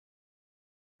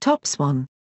Tops 1.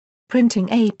 Printing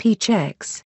AP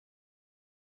checks.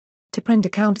 To print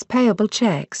accounts payable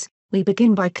checks, we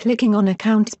begin by clicking on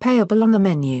Accounts Payable on the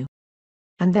menu.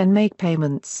 And then Make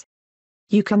Payments.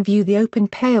 You can view the open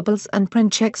payables and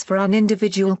print checks for an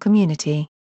individual community,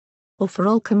 or for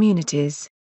all communities.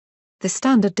 The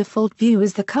standard default view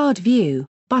is the card view,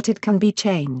 but it can be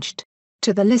changed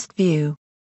to the list view.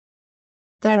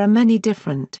 There are many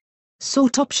different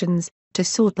sort options to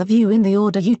sort the view in the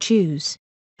order you choose,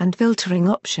 and filtering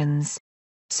options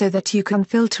so that you can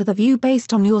filter the view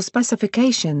based on your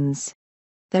specifications.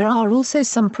 There are also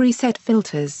some preset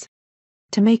filters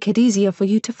to make it easier for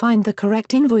you to find the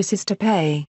correct invoices to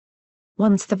pay.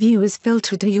 Once the view is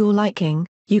filtered to your liking,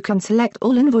 you can select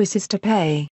all invoices to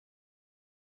pay.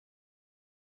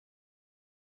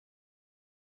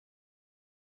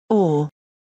 Or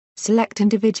select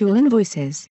individual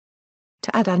invoices.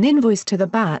 To add an invoice to the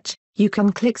batch, you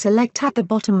can click Select at the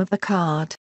bottom of the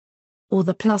card, or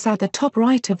the plus at the top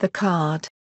right of the card.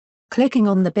 Clicking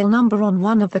on the bill number on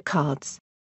one of the cards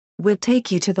will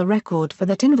take you to the record for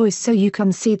that invoice so you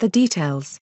can see the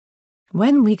details.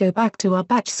 When we go back to our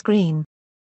batch screen,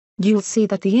 you'll see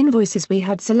that the invoices we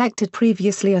had selected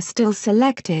previously are still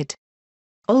selected.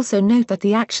 Also note that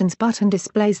the Actions button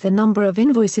displays the number of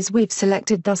invoices we've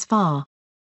selected thus far.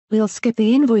 We'll skip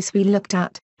the invoice we looked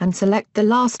at, and select the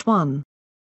last one.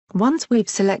 Once we've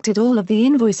selected all of the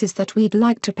invoices that we'd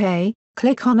like to pay,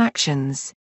 click on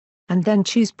Actions, and then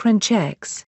choose Print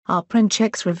Checks. Our Print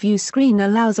Checks review screen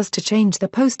allows us to change the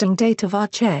posting date of our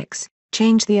checks,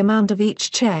 change the amount of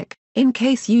each check, in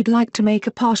case you'd like to make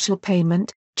a partial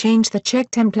payment, change the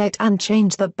check template and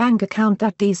change the bank account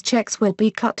that these checks will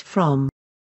be cut from.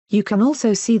 You can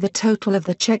also see the total of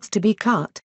the checks to be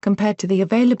cut, compared to the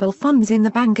available funds in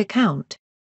the bank account.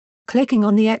 Clicking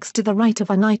on the X to the right of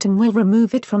an item will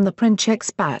remove it from the Print Checks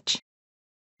batch.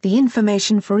 The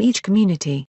information for each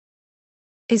community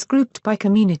is grouped by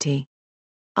community.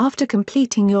 After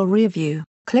completing your review,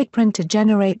 click Print to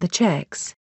generate the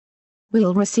checks.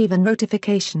 We'll receive a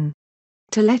notification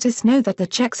to let us know that the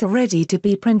checks are ready to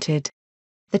be printed.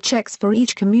 The checks for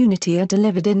each community are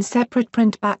delivered in separate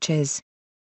print batches.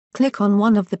 Click on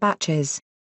one of the batches.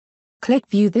 Click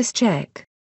View this check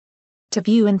to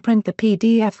view and print the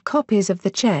PDF copies of the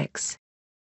checks.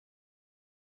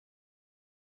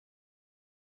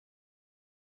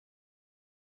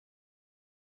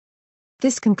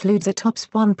 This concludes a TOPS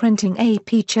 1 Printing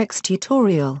AP Checks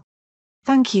tutorial.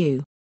 Thank you.